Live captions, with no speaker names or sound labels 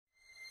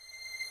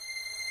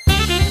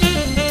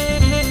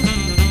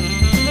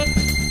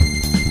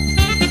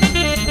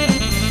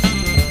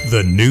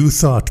The New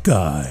Thought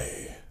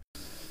Guy.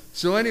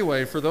 So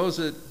anyway, for those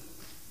that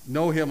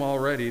know him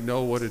already,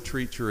 know what a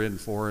treat you're in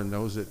for, and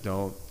those that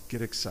don't,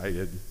 get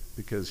excited,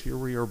 because here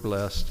we are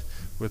blessed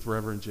with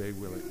Reverend Jay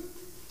Willett.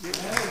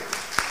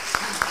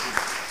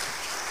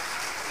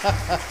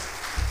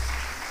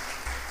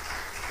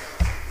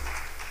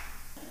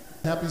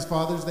 Happy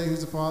Father's Day.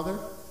 Who's a father?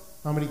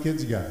 How many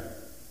kids you got?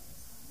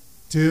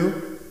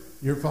 2?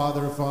 You're a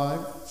father of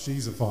 5.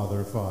 She's a father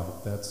of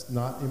 5. That's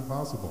not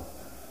impossible.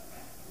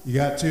 You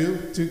got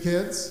 2? 2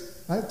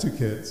 kids? I have 2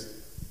 kids.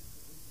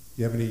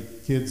 You have any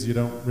kids you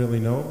don't really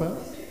know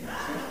about?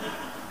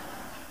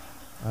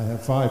 I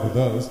have 5 of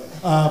those.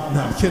 No,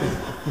 I'm kidding.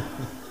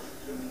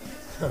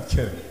 I'm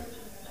kidding.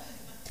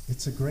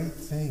 It's a great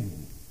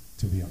thing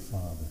to be a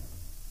father.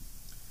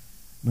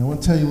 And I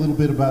want to tell you a little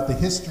bit about the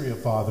history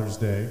of Father's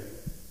Day.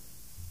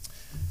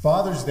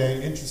 Father's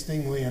Day,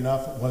 interestingly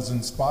enough, was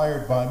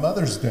inspired by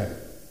Mother's Day.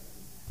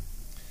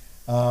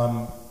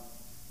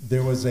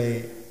 There was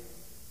a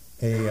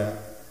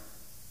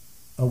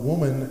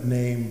woman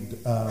named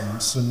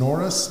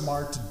Sonora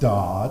Smart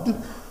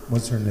Dodd,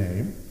 was her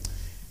name,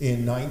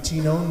 in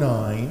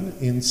 1909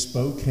 in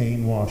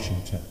Spokane,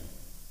 Washington.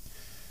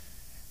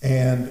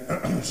 And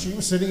she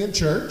was sitting in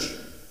church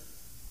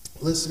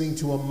listening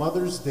to a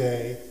Mother's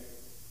Day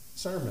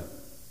sermon.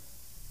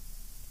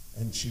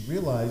 And she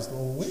realized,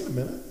 well, wait a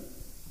minute,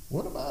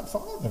 what about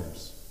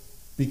fathers?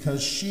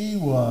 Because she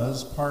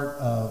was part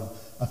of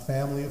a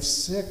family of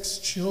 6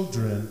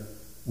 children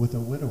with a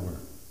widower.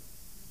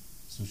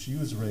 So she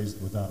was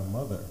raised without a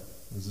mother.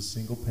 It was a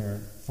single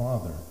parent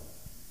father.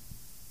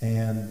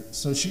 And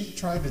so she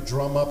tried to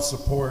drum up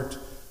support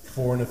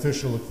for an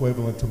official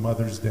equivalent to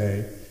Mother's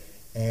Day.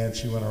 And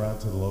she went around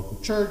to the local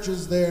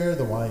churches there,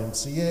 the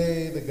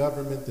YMCA, the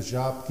government, the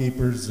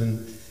shopkeepers,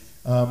 and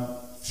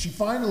she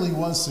finally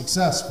was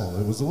successful.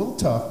 It was a little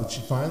tough, but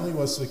she finally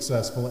was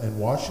successful, and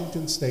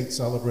Washington State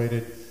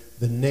celebrated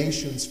the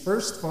nation's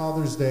first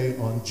Father's Day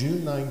on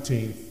June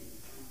 19th,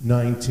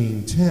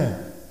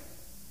 1910.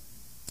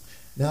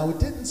 Now, it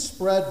didn't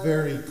spread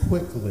very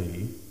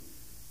quickly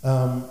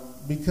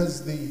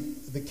because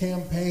the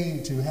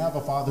campaign to have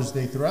a Father's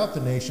Day throughout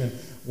the nation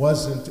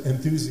wasn't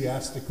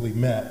enthusiastically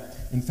met.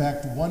 In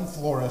fact, one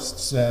florist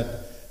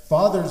said,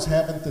 "Fathers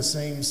haven't the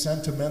same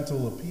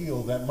sentimental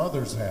appeal that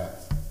mothers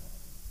have."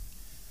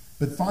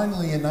 But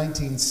finally, in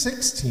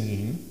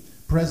 1916,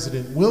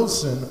 President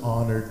Wilson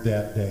honored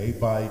that day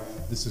by,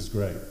 this is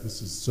great,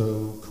 this is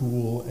so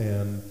cool,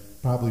 and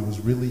probably was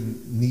really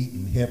neat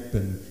and hip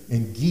and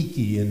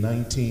geeky in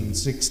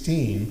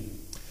 1916.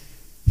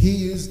 He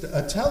used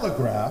a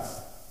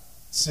telegraph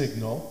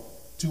signal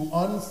to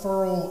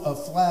unfurl a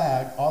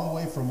flag all the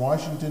way from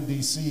Washington,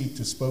 D.C.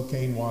 to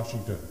Spokane,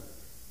 Washington.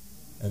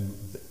 And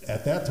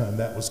at that time,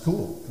 that was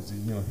cool, because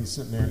he's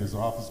sitting there in his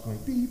office going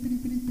beep,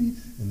 beep, beep, beep,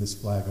 and this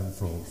flag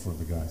unfurled for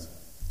the guys.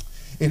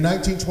 In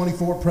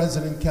 1924,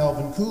 President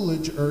Calvin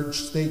Coolidge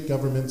urged state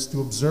governments to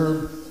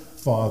observe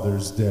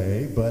Father's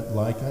Day, but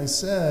like I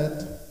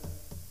said,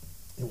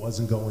 it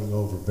wasn't going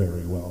over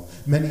very well.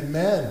 Many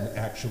men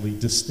actually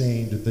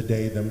disdained the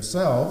day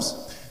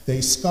themselves. They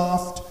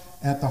scoffed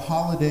at the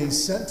holiday's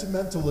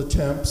sentimental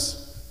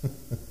attempts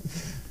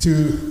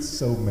to,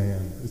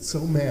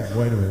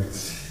 wait a minute.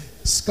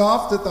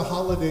 Scoffed at the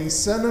holiday's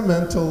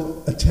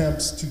sentimental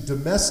attempts to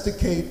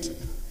domesticate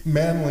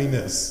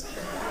manliness.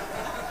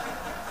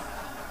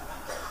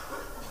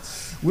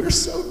 We're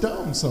so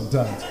dumb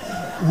sometimes.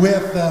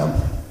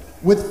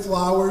 With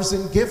flowers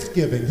and gift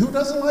giving. Who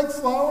doesn't like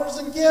flowers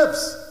and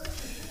gifts?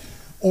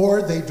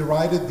 Or they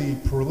derided the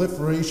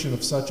proliferation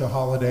of such a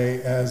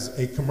holiday as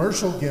a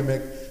commercial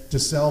gimmick to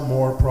sell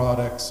more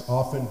products,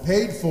 often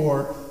paid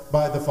for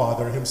by the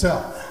father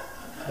himself.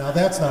 Now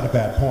that's not a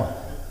bad point.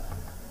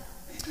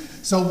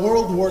 So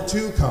World War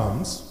II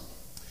comes,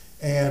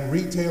 and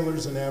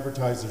retailers and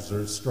advertisers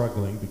are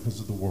struggling because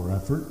of the war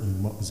effort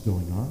and what was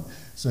going on.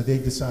 So they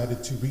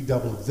decided to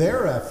redouble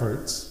their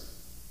efforts,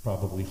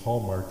 probably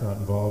Hallmark got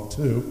involved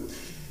too,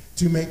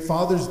 to make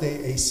Father's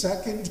Day a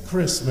second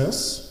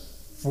Christmas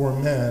for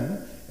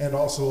men, and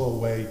also a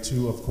way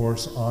to, of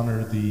course,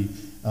 honor the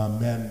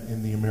men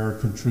in the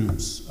American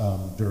troops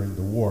during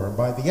the war. And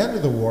by the end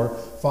of the war,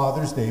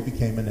 Father's Day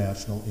became a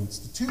national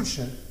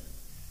institution.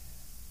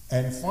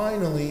 And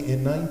finally,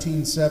 in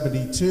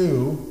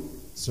 1972,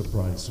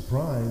 surprise,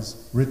 surprise,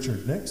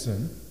 Richard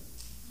Nixon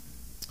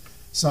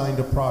signed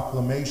a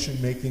proclamation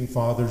making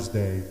Father's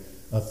Day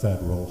a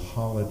federal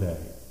holiday.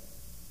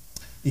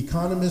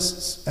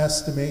 Economists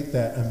estimate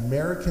that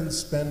Americans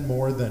spend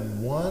more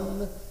than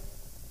 $1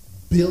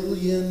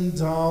 billion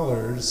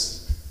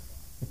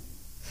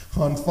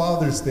on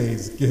Father's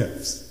Day's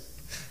gifts.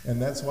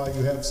 And that's why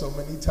you have so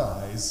many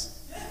ties.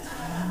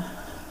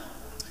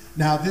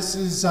 Now, this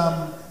is,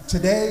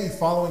 today,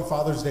 following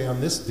Father's Day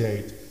on this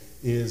date,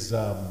 is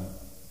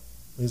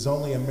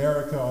only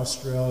America,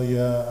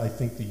 Australia, I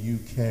think the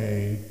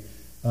UK.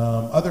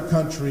 Other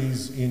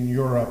countries in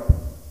Europe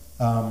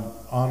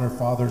honor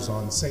fathers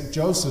on St.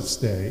 Joseph's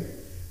Day,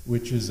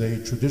 which is a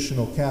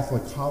traditional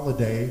Catholic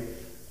holiday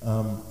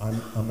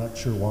I'm not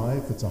sure why,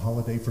 if it's a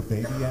holiday for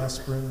baby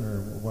aspirin or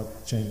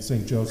what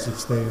St.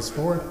 Joseph's Day is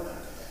for.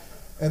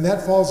 And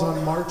that falls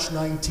on March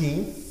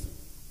 19th.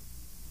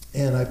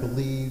 And I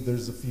believe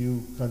there's a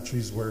few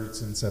countries where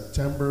it's in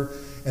September.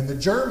 And the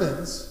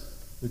Germans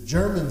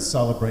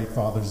celebrate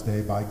Father's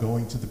Day by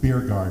going to the beer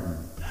garden,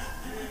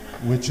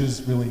 which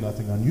is really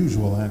nothing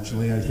unusual,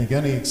 actually. I think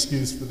any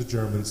excuse for the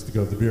Germans to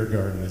go to the beer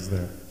garden is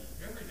there.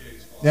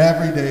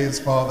 Every day is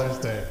Father's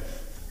Day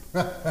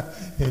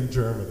in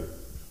Germany.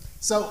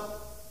 So,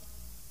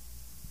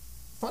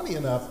 funny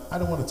enough, I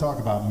don't want to talk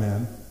about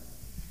men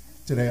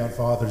today on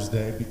Father's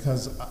Day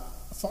because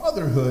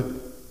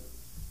fatherhood,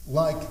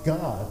 like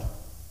God,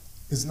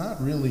 is not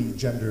really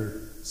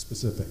gender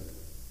specific.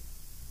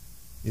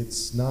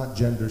 It's not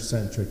gender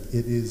centric.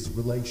 It is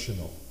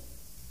relational.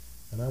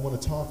 And I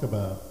want to talk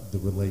about the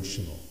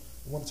relational.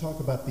 I want to talk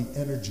about the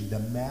energy, the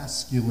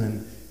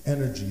masculine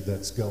energy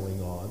that's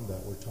going on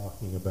that we're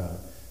talking about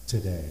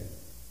today.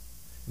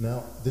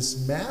 Now,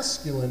 this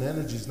masculine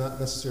energy is not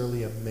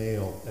necessarily a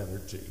male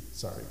energy.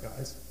 Sorry,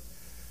 guys.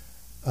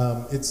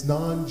 It's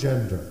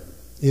non-gender.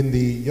 In the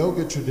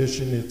yoga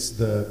tradition, it's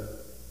the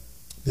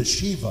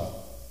Shiva,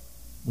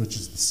 which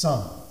is the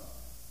sun.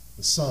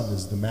 The sun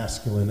is the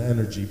masculine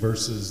energy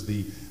versus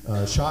the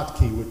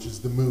Shakti, which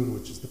is the moon,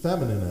 which is the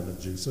feminine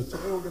energy. So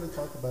today we're going to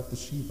talk about the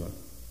Shiva.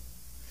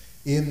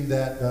 In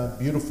that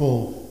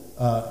beautiful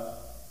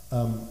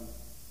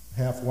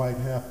half white,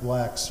 half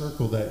black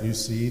circle that you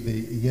see, the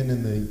yin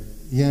and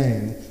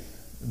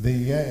the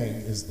yang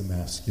is the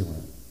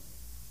masculine.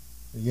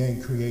 The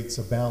yang creates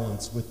a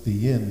balance with the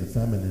yin, the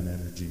feminine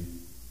energy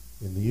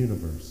in the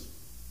universe.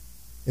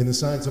 In the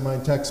Science of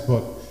Mind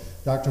textbook,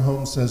 Dr.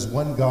 Holmes says,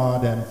 one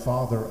God and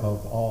Father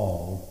of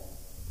all,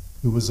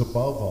 who is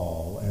above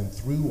all and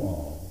through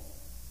all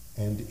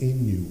and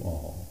in you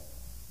all.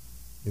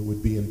 It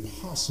would be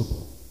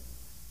impossible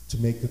to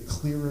make a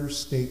clearer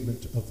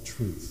statement of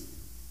truth.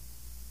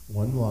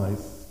 One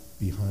life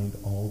behind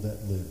all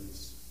that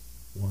lives.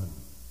 One.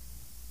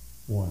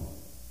 One.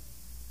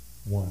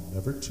 One.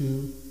 Never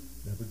two,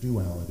 never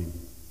duality.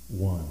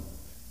 One.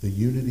 The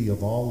unity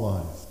of all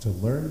life. To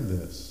learn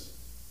this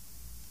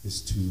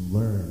is to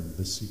learn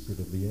the secret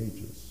of the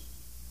ages.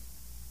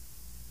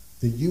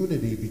 The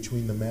unity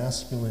between the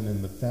masculine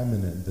and the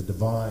feminine, the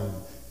divine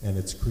and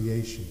its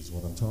creation is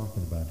what I'm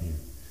talking about here.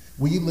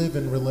 We live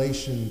in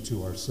relation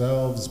to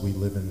ourselves, we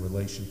live in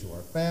relation to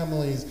our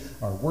families,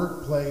 our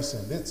workplace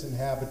and its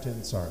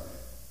inhabitants, our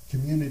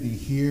community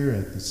here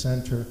at the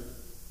center.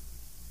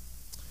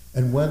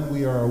 And when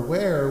we are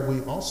aware,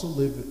 we also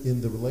live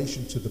in the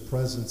relation to the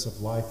presence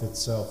of life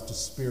itself, to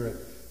spirit,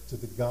 to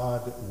the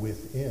God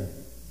within.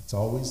 It's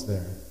always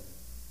there.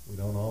 We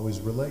don't always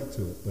relate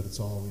to it, but it's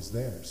always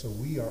there. So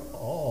we are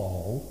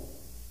all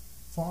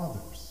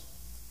fathers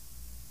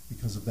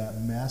because of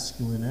that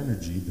masculine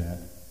energy that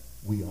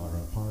we are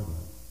a part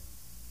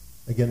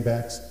of. Again,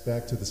 back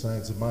to the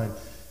Science of Mind.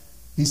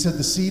 He said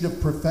the seed of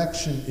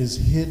perfection is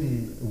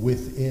hidden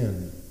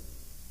within,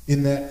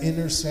 in that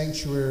inner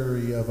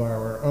sanctuary of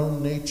our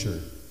own nature,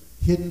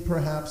 hidden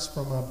perhaps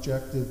from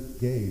objective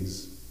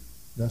gaze,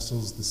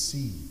 nestles the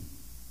seed,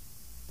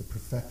 the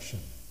perfection.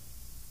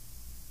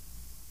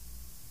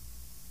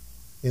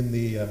 In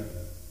the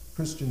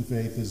Christian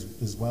faith,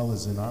 as well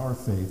as in our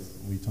faith,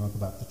 we talk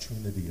about the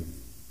trinity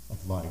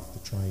of life, the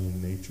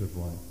triune nature of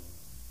life.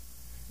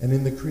 And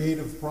in the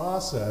creative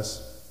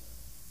process,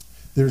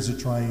 there's a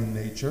triune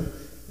nature,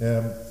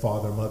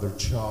 father, mother,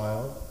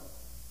 child,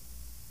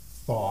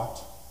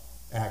 thought,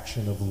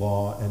 action of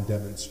law and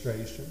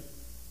demonstration.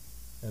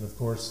 And of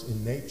course,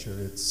 in nature,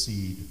 it's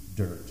seed,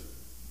 dirt,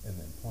 and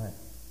then plant.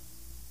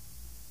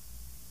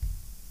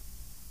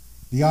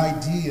 The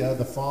idea,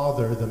 the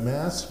father, the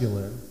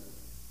masculine,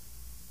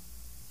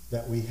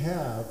 that we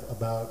have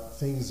about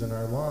things in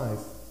our life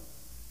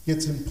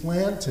gets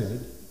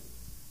implanted,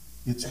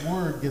 its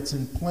word gets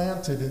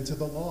implanted into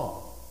the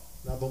law.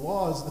 Now the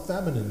law is the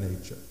feminine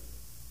nature.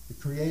 The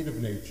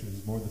creative nature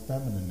is more the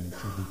feminine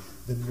nature,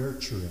 the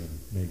nurturing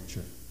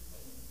nature.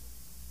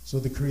 So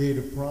the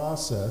creative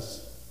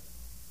process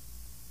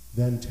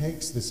then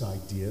takes this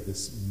idea,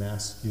 this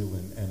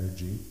masculine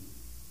energy,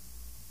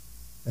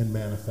 and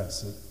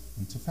manifests it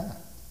into fact.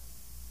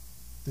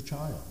 The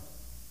child,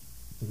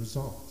 the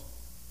result.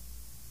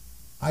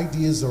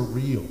 Ideas are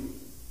real,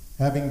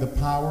 having the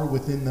power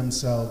within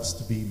themselves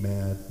to be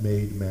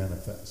made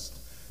manifest.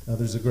 Now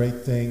there's a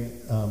great thing,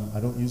 I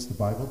don't use the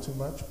Bible too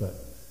much, but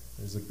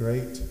there's a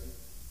great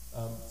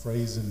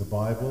phrase in the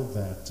Bible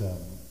that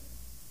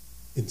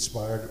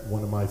inspired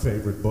one of my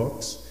favorite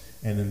books,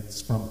 and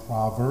it's from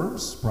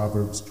Proverbs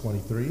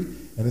 23,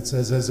 and it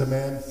says, as a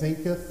man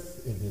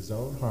thinketh in his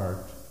own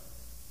heart,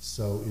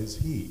 so is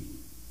he.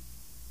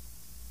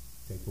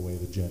 Take away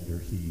the gender,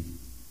 he,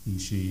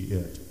 she,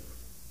 it.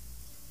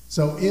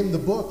 So in the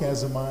book,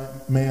 As a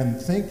Man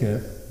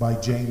Thinketh, by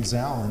James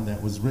Allen,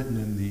 that was written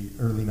in the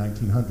early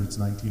 1900s,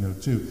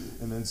 1902,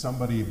 and then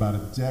somebody about a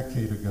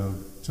decade ago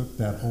took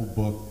that whole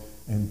book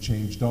and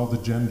changed all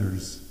the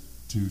genders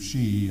to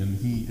she and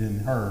he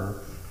and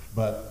her,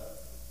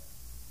 but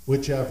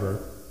whichever,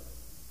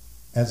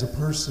 as a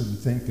person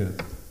thinketh.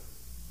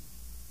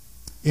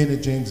 In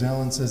it, James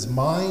Allen says,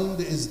 mind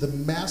is the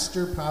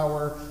master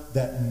power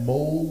that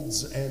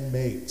molds and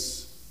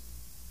makes,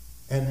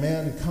 and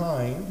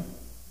mankind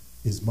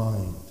is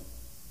mind,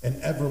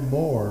 and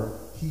evermore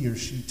he or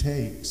she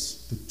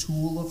takes the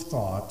tool of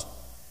thought,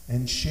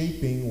 and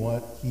shaping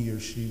what he or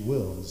she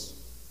wills,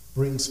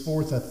 brings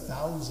forth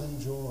 1,000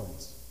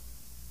 joys,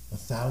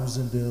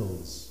 1,000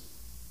 ills.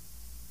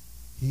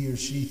 He or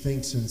she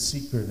thinks in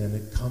secret, and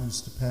it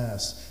comes to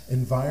pass.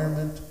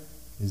 Environment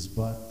is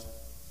but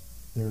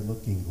their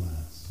looking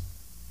glass.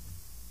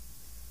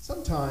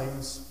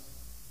 Sometimes,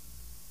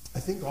 I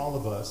think all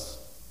of us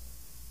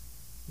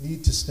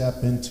need to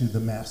step into the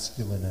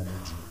masculine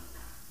energy.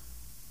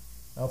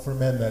 Now, for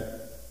men,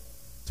 that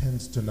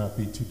tends to not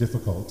be too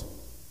difficult,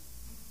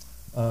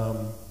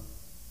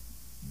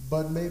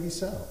 but maybe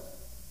so,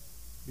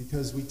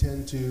 because we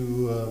tend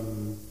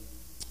to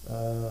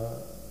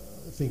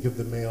think of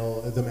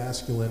the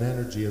masculine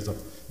energy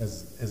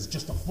as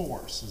just a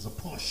force, as a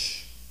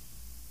push.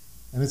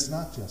 And it's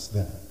not just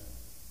that.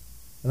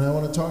 And I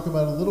want to talk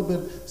about a little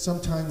bit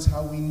sometimes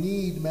how we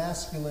need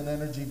masculine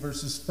energy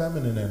versus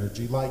feminine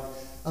energy. Like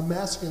a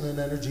masculine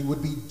energy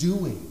would be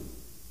doing,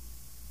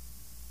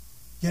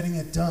 getting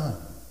it done,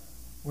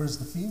 whereas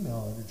the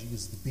female energy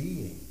is the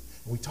being.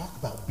 And we talk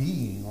about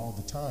being all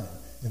the time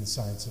in the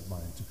science of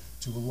mind,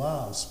 to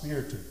allow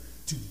spirit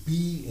to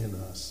be in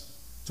us,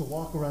 to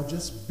walk around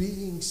just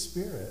being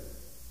spirit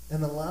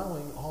and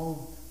allowing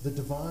all the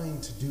divine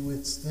to do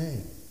its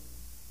thing.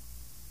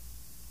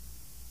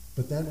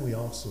 But then we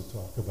also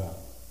talk about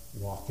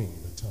walking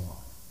the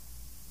talk,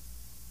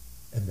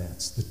 and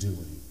that's the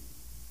doing.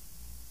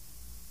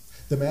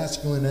 The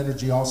masculine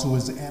energy also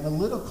is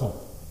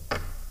analytical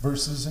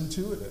versus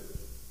intuitive.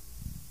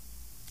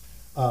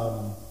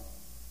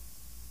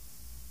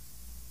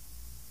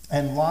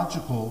 And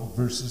logical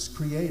versus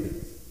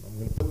creative. I'm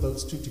going to put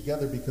those two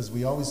together because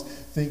we always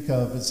think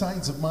of, the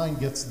science of mind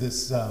gets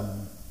this,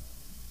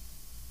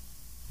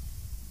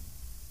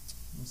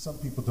 some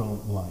people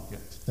don't like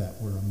it, that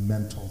we're a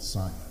mental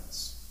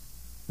science,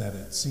 that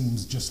it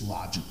seems just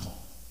logical.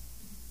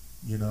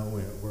 You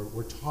know,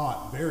 we're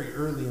taught very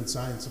early in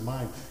science of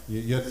mind,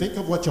 you think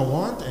of what you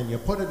want and you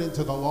put it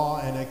into the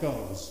law and it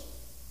goes.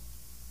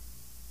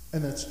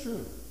 And that's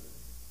true.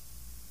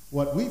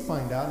 What we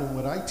find out and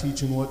what I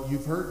teach and what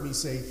you've heard me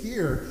say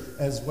here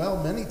as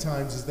well many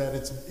times is that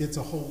it's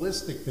a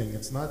holistic thing.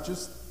 It's not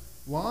just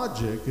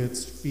logic,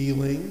 it's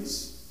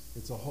feelings.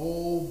 It's a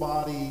whole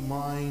body,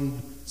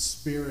 mind,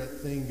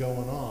 spirit thing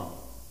going on.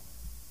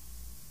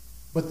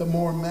 But the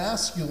more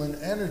masculine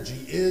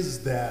energy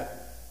is that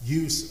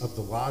use of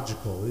the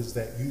logical, is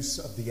that use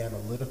of the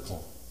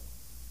analytical.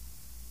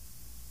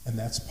 And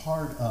that's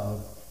part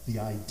of the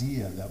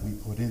idea that we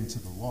put into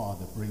the law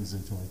that brings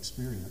into our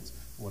experience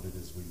what it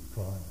is we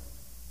require.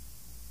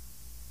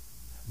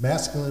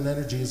 Masculine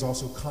energy is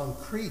also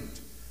concrete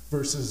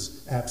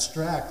versus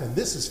abstract, and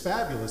this is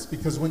fabulous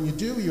because when you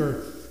do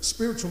your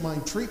spiritual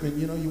mind treatment,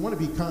 you know, you want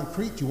to be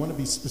concrete, you want to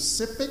be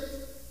specific,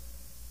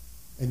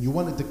 and you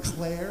want to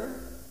declare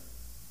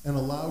and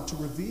allow to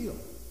reveal.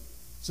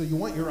 So you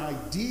want your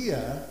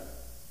idea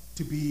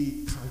to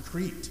be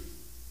concrete.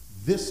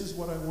 This is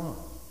what I want.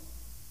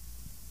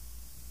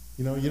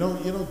 You know, you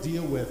don't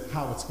deal with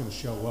how it's going to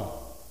show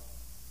up.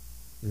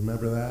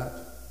 Remember that?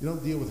 You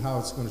don't deal with how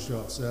it's going to show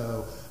up.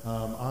 So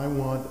I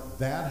want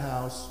that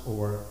house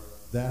or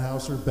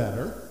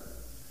better,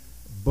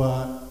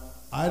 but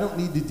I don't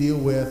need to deal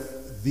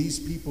with these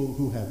people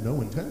who have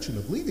no intention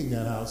of leaving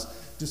that house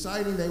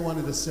deciding they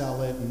wanted to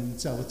sell it and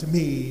sell it to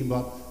me.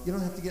 But you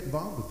don't have to get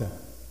involved with that.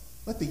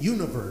 Let the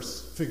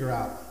universe figure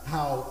out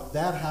how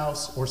that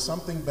house or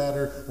something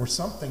better or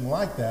something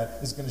like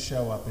that is going to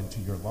show up into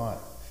your life.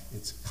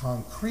 It's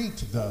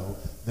concrete, though,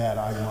 that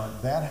I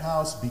want that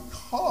house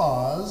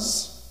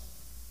because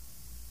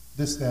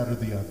this, that, or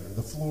the other.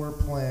 The floor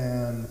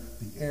plan,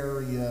 the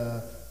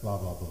area, blah,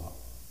 blah, blah.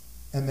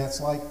 And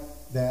that's like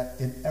that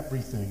in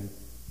everything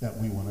that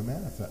we want to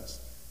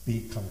manifest.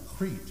 Be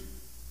concrete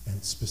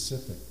and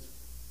specific.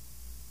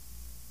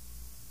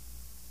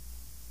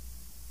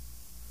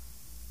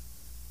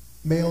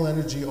 Male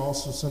energy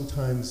also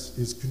sometimes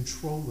is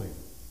controlling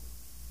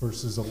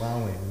versus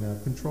allowing. Now,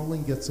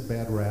 controlling gets a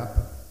bad rap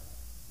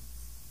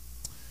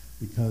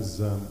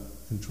because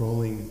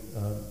controlling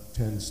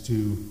tends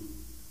to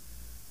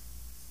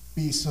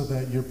be so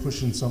that you're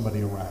pushing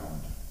somebody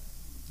around.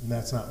 And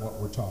that's not what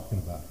we're talking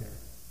about here.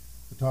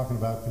 We're talking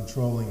about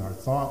controlling our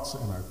thoughts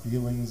and our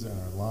feelings and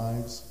our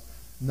lives.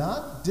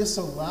 Not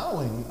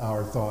disallowing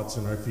our thoughts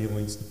and our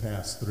feelings to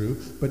pass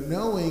through, but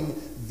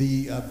knowing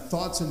the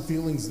thoughts and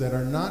feelings that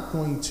are not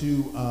going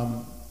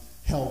to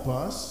help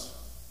us,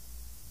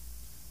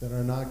 that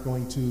are not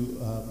going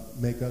to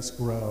make us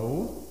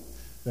grow,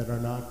 that are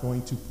not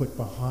going to put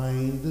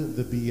behind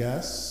the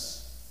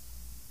BS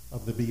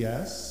of the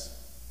BS,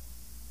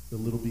 the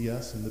little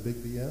BS and the big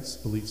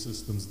BS, belief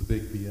systems, the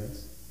big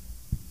BS.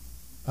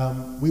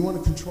 We want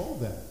to control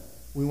that.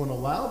 We want to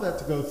allow that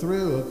to go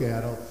through.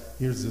 Okay,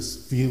 here's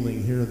this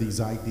feeling, here are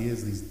these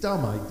ideas, these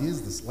dumb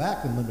ideas, this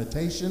lack of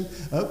limitation.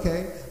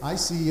 Okay, I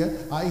see you,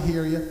 I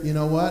hear you. You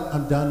know what?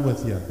 I'm done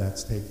with you.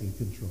 That's taking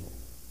control.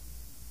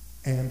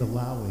 And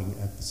allowing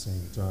at the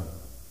same time.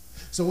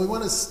 So we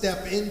want to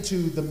step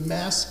into the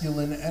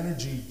masculine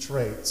energy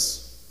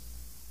traits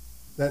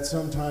that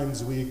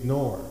sometimes we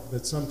ignore,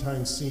 that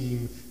sometimes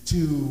seem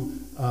too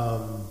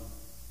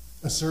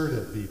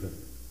assertive even.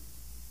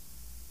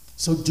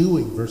 So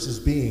doing versus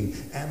being,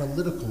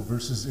 analytical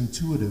versus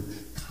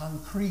intuitive,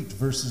 concrete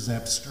versus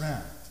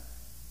abstract,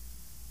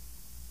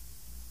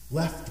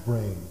 left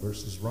brain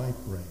versus right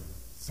brain,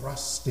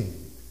 thrusting,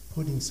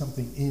 putting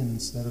something in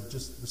instead of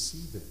just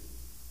receiving.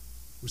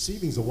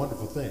 Receiving is a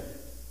wonderful thing,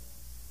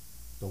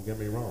 don't get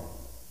me wrong,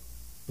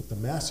 but the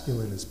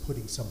masculine is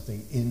putting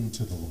something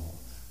into the law,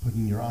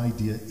 putting your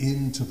idea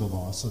into the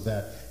law so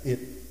that it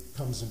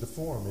comes into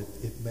form,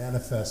 it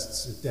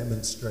manifests, it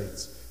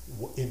demonstrates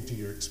into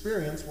your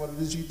experience what it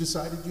is you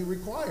decided you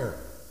require,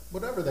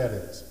 whatever that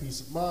is,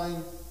 peace of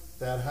mind,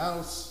 that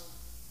house.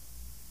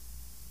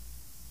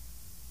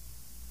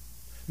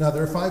 Now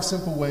there are 5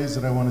 simple ways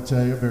that I want to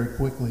tell you very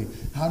quickly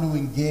how to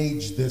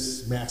engage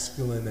this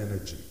masculine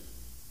energy.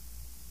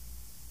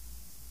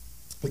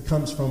 It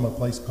comes from a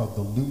place called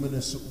the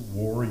Luminous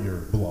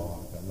Warrior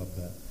blog. I love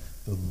that,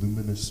 the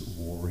Luminous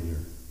Warrior.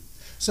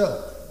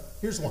 So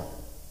here's one.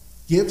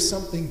 Give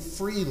something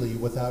freely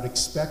without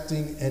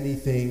expecting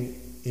anything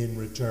in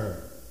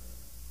return.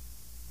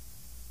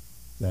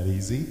 That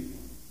easy?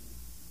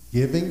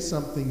 Giving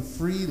something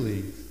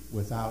freely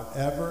without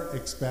ever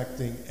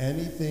expecting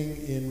anything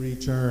in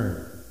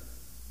return.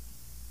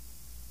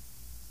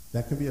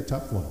 That can be a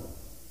tough one.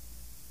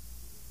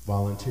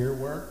 Volunteer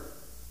work.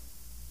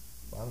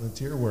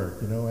 Volunteer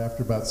work, you know,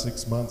 after about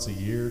 6 months, a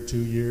year, 2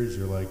 years,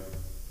 you're like,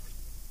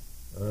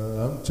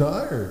 I'm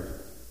tired.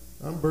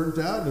 I'm burnt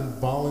out in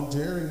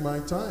volunteering my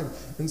time.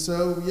 And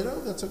so, you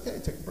know, that's okay,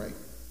 take a break.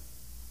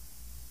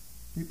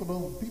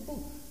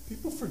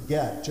 People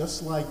forget,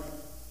 just like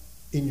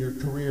in your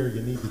career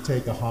you need to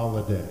take a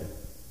holiday.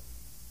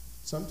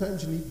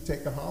 Sometimes you need to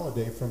take a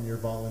holiday from your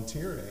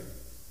volunteering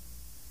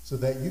so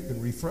that you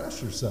can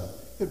refresh yourself.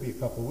 Could be a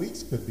couple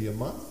weeks, could be a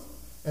month.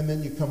 And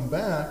then you come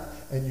back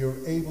and you're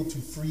able to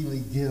freely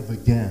give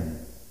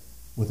again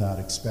without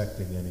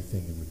expecting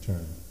anything in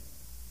return.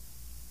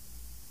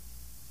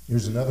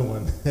 Here's another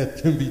one that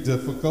can be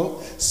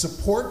difficult.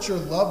 Support your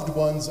loved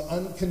ones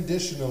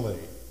unconditionally.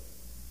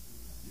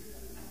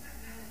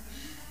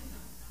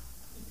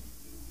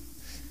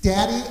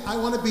 Daddy, I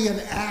want to be an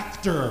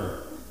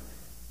actor.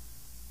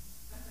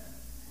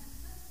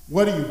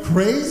 What are you,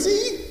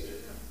 crazy?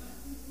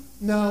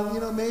 No, you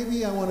know,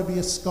 maybe I want to be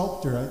a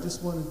sculptor. I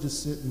just want to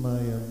just sit in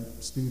my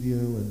studio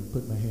and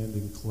put my hand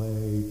in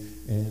clay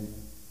and...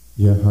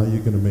 Yeah, how are you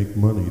going to make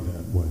money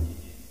that way?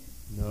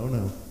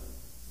 No.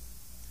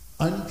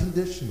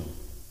 Unconditional.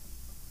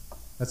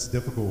 That's a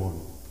difficult one.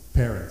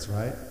 Parents,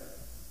 right?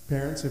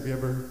 Parents, have you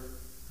ever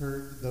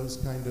heard those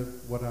kind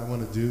of what I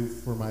want to do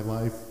for my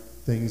life?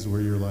 Things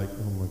where you're like,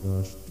 oh my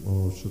gosh,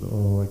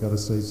 I got to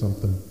say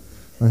something.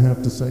 I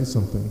have to say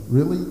something.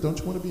 Really? Don't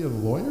you want to be a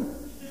lawyer?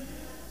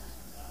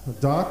 A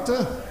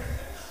doctor?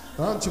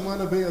 Don't you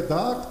want to be a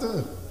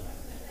doctor?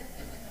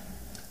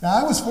 Now,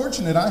 I was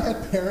fortunate. I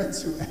had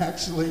parents who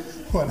actually,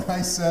 when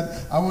I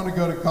said I want to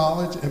go to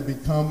college and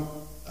become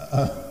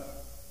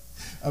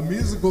a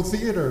musical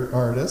theater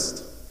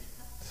artist,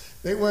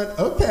 they went,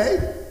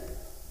 okay.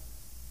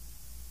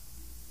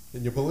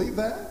 Can you believe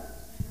that?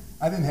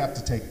 I didn't have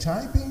to take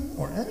typing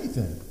or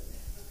anything.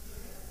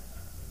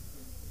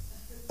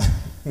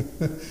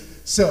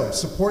 So,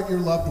 support your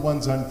loved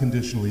ones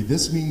unconditionally.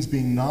 This means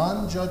being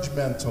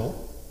non-judgmental.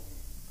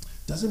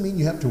 Doesn't mean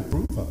you have to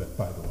approve of it,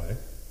 by the way.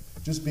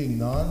 Just being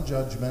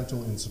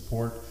non-judgmental in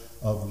support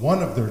of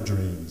one of their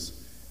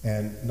dreams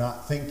and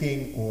not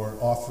thinking or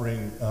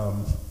offering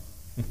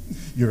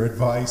your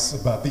advice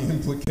about the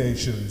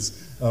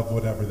implications of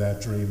whatever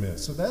that dream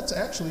is. So that's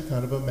actually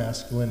kind of a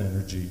masculine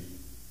energy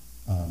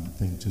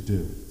thing to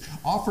do.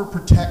 Offer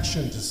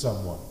protection to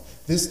someone.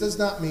 This does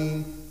not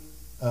mean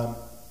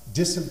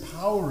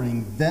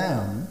disempowering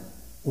them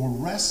or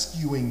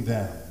rescuing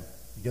them.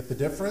 You get the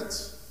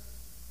difference?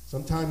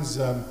 Sometimes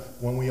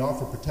when we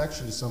offer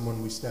protection to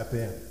someone, we step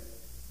in.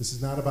 This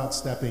is not about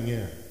stepping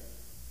in.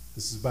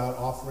 This is about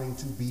offering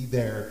to be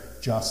there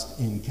just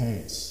in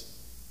case.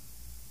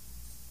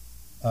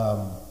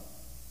 And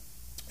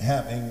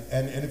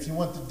if you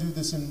want to do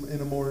this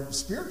in a more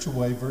spiritual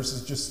way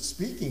versus just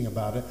speaking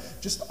about it,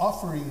 just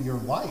offering your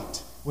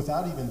light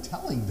without even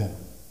telling them.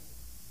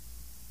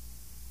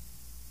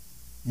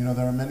 You know,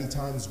 there are many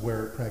times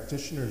where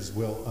practitioners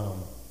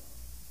will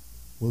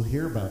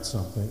hear about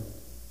something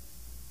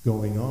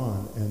going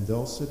on, and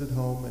they'll sit at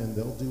home and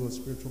they'll do a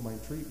spiritual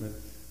mind treatment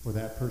for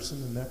that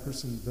person, and that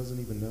person doesn't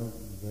even know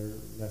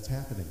that's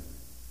happening.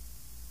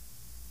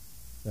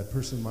 That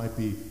person might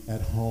be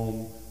at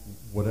home,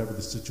 whatever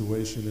the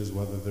situation is,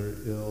 whether they're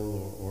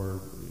ill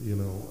or you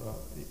know,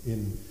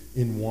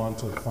 in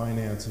want of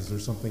finances or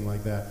something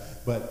like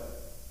that. But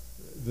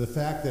the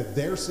fact that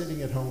they're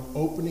sitting at home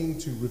opening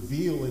to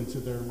reveal into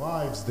their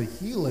lives the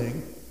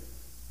healing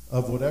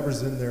of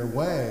whatever's in their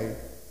way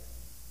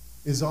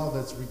is all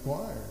that's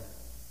required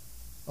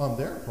on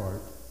their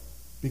part,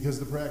 because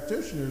the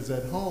practitioner's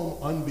at home,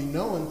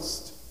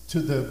 unbeknownst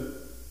to the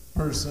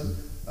person,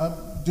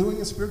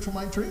 doing a spiritual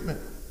mind treatment,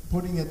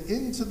 putting it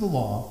into the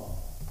law,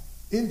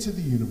 into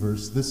the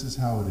universe. This is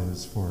how it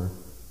is for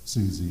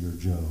Susie or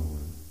Joe or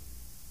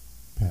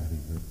Patty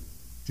or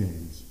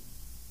James.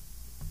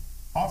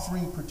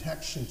 Offering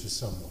protection to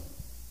someone,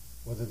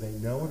 whether they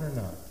know it or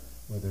not,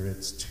 whether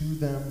it's to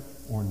them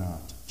or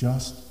not,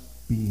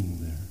 just being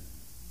there.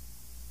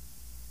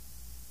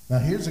 Now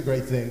here's a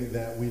great thing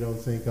that we don't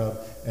think of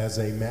as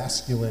a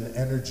masculine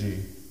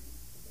energy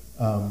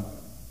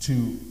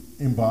to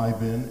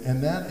imbibe in,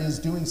 and that is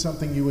doing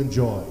something you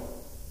enjoy.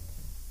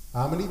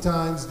 How many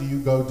times do you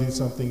go do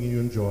something you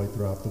enjoy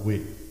throughout the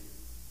week?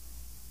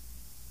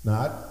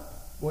 Not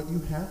what you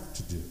have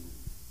to do.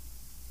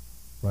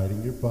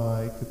 Riding your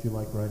bike, if you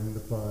like riding the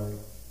bike.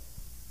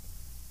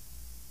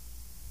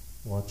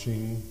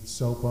 Watching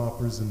soap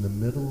operas in the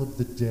middle of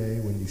the day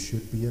when you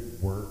should be at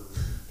work,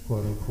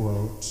 quote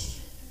unquote.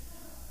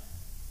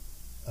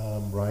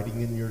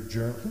 Writing in your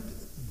journal.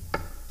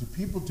 Do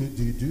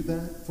you do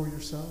that for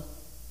yourself?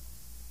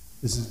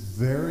 This is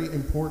very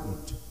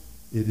important.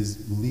 It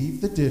is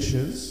leave the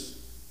dishes,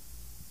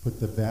 leave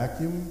the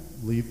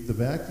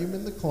vacuum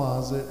in the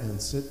closet,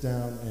 and sit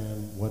down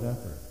and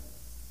whatever.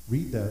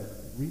 Read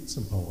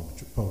some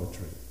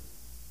poetry.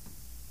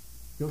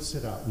 Go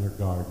sit out in your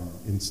garden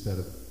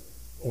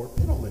or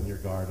piddle in your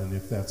garden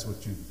if that's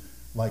what you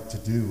like to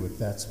do, if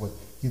that's what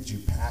gives you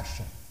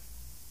passion.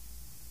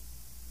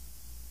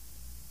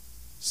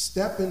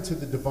 Step into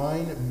the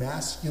divine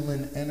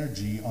masculine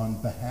energy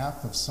on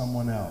behalf of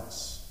someone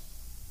else.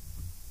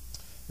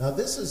 Now,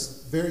 this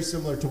is very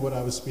similar to what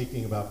I was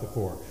speaking about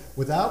before.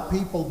 Without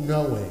people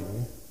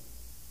knowing,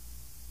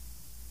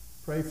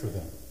 pray for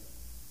them.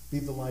 Be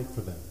the light for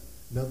them.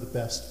 Know the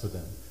best for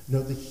them.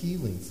 Know the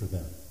healing for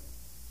them.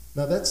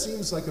 Now, that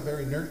seems like a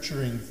very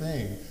nurturing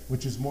thing,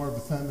 which is more of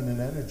a feminine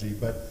energy,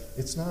 but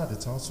it's not.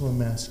 It's also a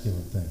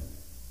masculine thing.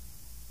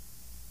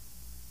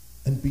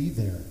 And be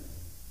there.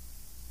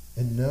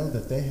 And know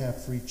that they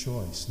have free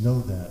choice. Know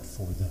that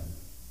for them.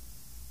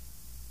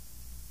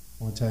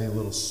 I want to tell you a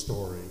little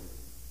story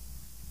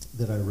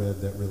that I read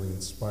that really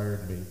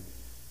inspired me.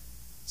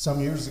 Some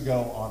years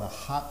ago, on a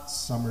hot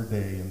summer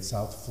day in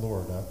South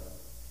Florida,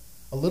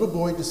 a little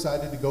boy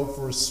decided to go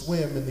for a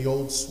swim in the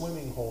old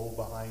swimming hole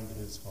behind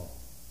his home.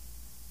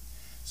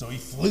 So he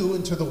flew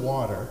into the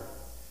water,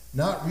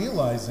 not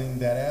realizing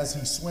that as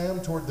he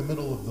swam toward the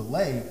middle of the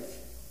lake,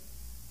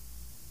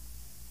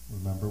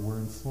 remember we're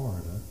in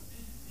Florida,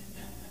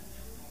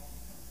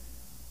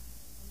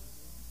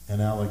 an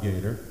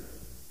alligator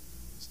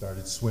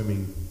started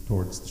swimming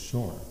towards the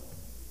shore.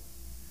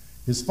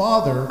 His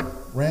father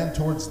ran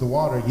towards the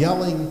water,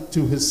 yelling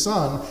to his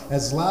son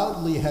as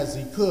loudly as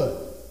he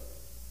could.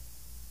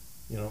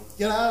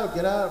 Get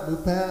out,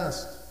 move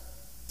past.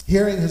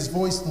 Hearing his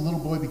voice, the little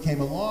boy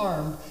became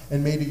alarmed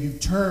and made a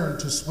U-turn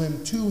to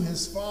swim to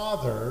his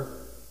father,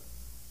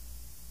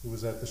 who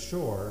was at the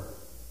shore,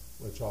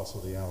 which also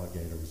the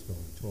alligator was going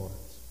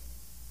towards.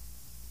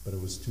 But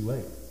it was too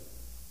late.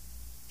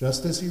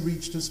 Just as he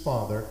reached his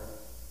father,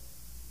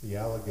 the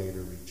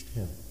alligator reached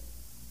him.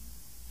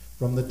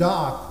 From the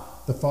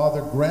dock, the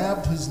father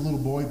grabbed his little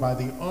boy by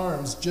the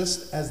arms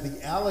just as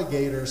the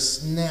alligator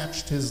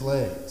snatched his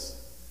legs.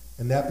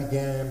 And that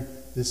began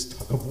this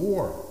tug of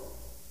war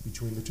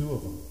between the two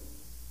of them.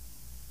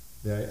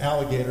 The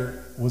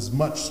alligator was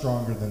much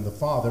stronger than the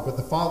father, but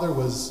the father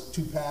was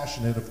too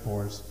passionate, of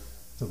course,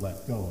 to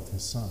let go of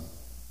his son.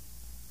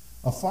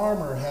 A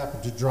farmer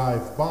happened to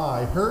drive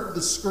by, heard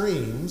the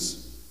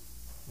screams,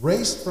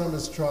 raced from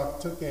his truck,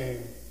 took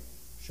aim,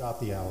 shot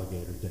the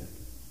alligator dead.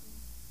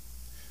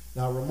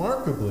 Now,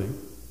 remarkably,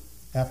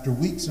 after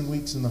weeks and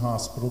weeks in the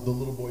hospital, the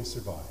little boy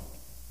survived.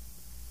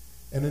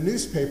 And a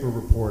newspaper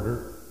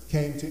reporter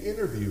came to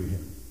interview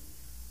him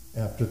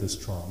after this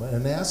trauma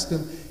and asked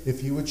him if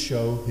he would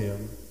show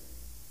him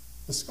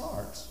the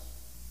scars.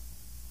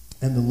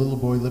 And the little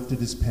boy lifted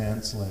his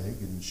pants leg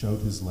and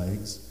showed his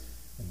legs,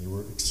 and they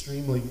were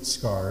extremely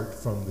scarred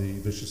from the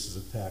vicious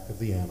attack of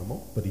the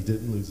animal, but he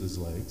didn't lose his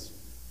legs.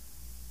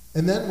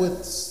 And then with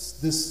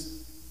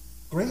this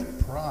great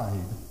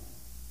pride,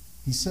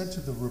 he said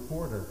to the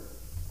reporter,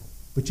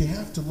 "But you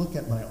have to look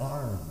at my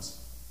arms."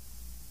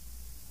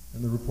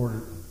 And the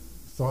reporter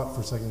thought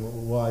for a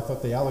second, well, I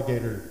thought the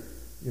alligator,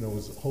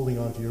 was holding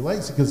on to your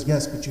legs. He goes,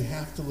 "Yes, but you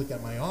have to look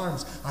at my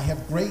arms. I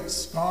have great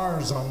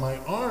scars on my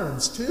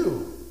arms,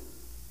 too."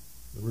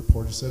 The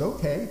reporter said,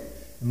 "Okay."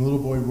 And the little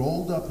boy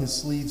rolled up his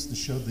sleeves to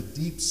show the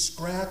deep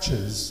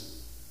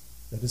scratches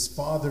that his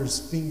father's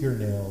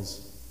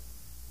fingernails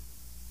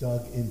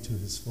dug into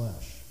his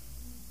flesh.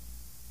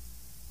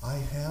 "I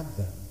have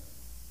them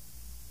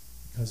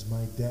because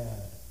my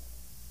dad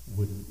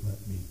wouldn't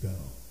let me go."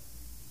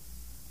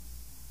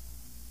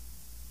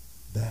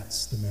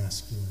 That's the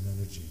masculine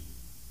energy.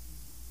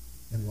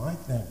 And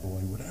like that boy,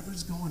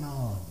 whatever's going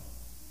on,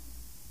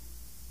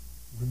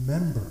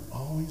 remember,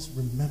 always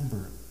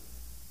remember,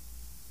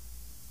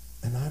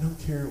 and I don't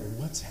care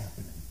what's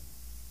happening,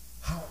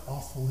 how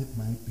awful it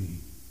might be,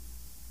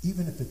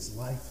 even if it's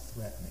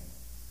life-threatening,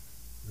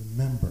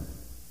 remember,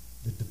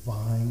 the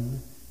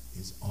divine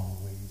is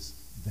always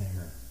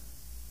there,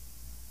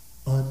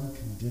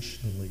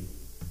 unconditionally,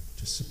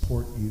 to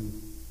support you,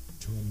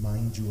 to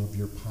remind you of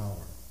your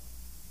power.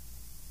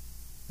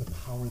 The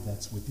power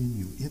that's within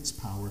you, its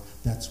power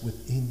that's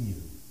within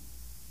you,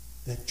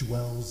 that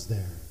dwells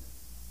there.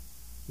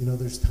 You know,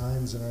 there's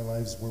times in our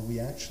lives where we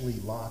actually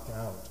lock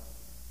out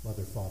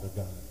Mother, Father,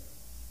 God.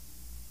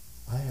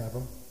 I have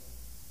them.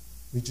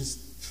 We just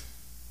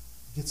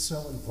get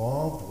so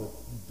involved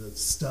with the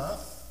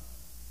stuff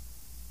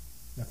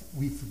that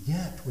we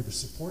forget where the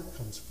support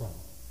comes from,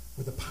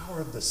 where the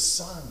power of the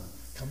Son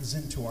comes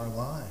into our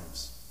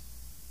lives.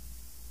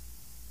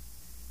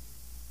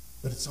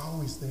 But it's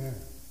always there,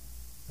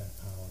 that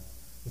power.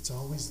 It's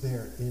always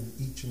there in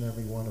each and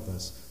every one of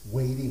us,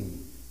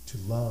 waiting to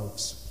love,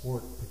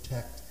 support,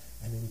 protect,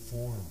 and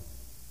inform.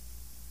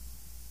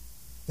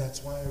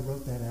 That's why I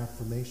wrote that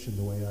affirmation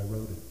the way I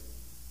wrote it.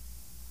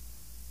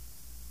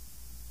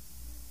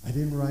 I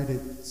didn't write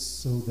it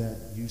so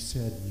that you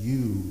said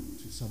you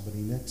to somebody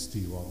next to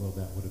you, although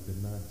that would have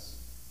been nice.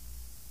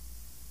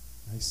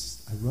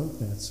 I wrote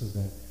that so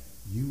that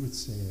you would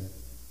say it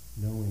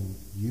knowing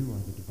you are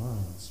the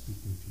divine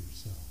speaking to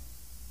yourself.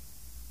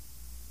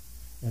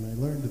 And I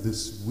learned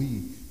this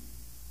week,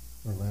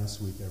 or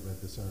last week I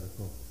read this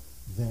article,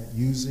 that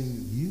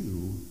using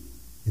you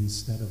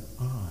instead of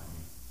I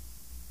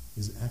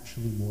is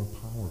actually more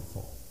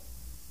powerful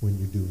when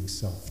you're doing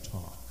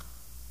self-talk.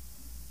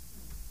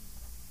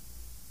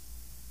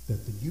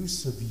 That the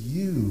use of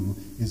you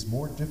is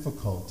more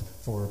difficult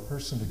for a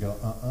person to go,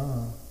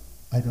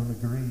 I don't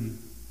agree,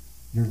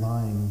 you're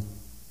lying.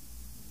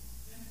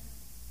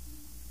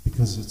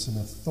 Because it's an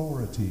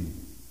authority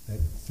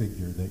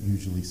figure that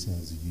usually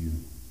says you.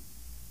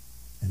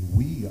 And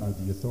we are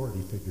the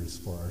authority figures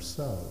for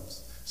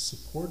ourselves,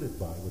 supported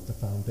by, with the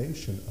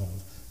foundation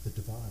of the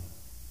divine.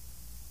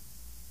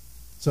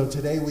 So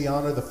today we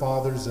honor the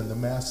fathers and the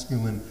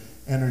masculine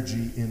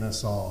energy in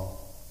us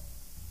all,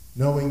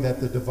 knowing that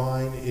the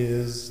divine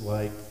is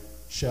like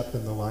Shep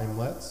and the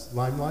Limelights.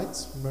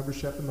 Remember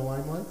Shep and the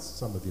Limelights?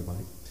 Some of you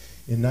might.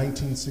 In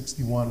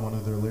 1961, one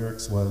of their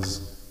lyrics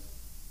was,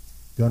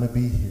 "Gonna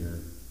be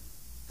here,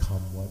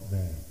 come what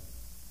may."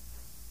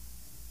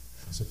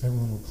 So if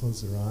everyone will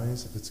close their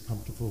eyes, if it's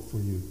comfortable for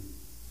you,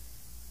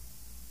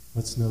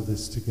 let's know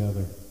this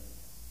together.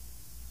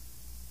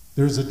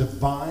 There's a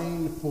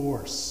divine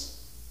force,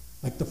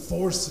 like the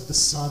force of the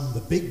sun,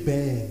 the Big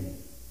Bang,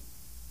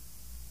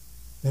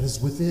 that is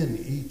within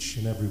each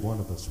and every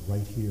one of us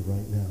right here,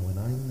 right now. And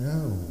I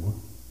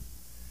know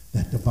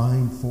that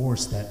divine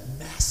force, that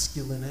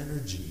masculine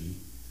energy,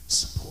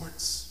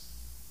 supports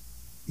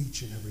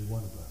each and every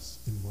one of us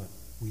in what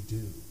we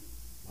do,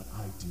 what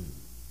I do,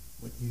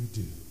 what you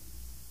do.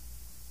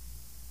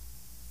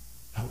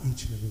 How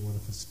each and every one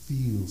of us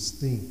feels,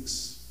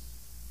 thinks,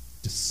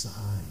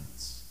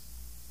 decides.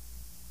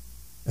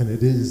 And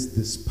it is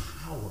this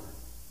power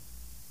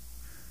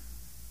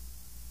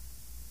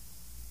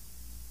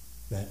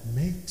that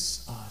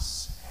makes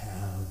us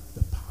have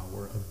the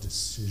power of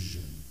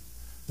decision,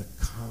 the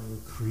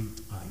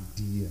concrete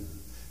idea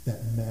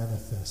that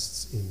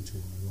manifests into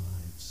our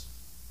lives.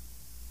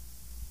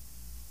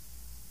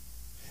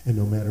 And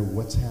no matter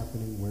what's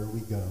happening, where we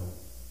go,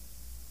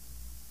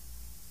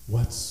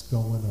 what's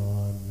going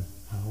on,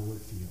 how we're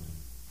feeling,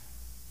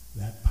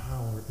 that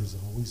power is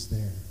always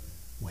there,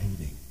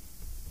 waiting.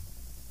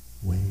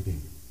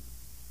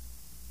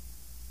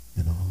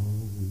 And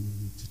all we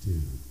need to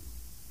do,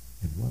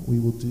 and what we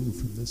will do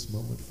from this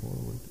moment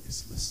forward,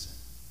 is listen.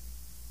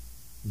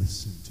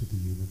 Listen to the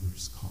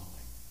universe calling.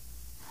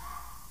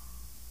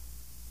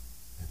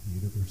 And the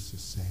universe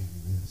is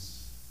saying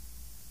this: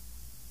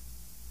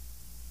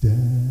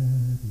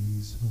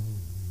 Daddy's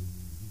home.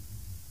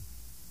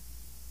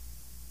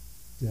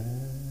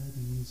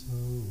 Daddy's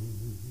home.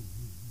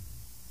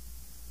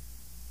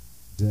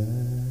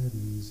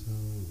 Daddy's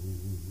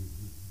home.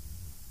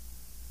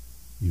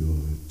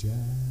 Your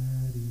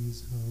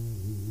daddy's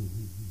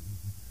home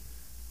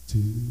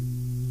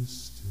to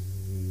stay.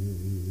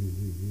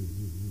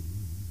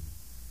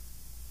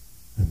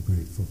 I'm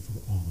grateful for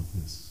all of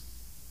this,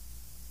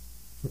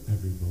 for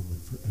every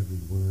moment, for every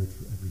word,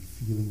 for every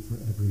feeling, for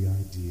every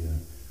idea,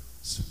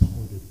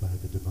 supported by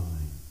the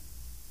divine,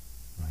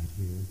 right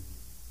here,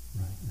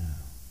 right now,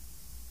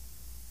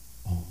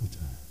 all the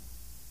time,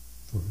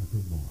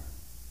 forevermore.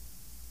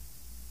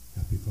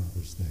 Happy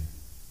Father's Day.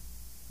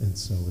 And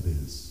so it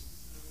is.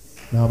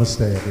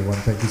 Namaste, everyone.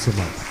 Thank you so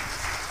much.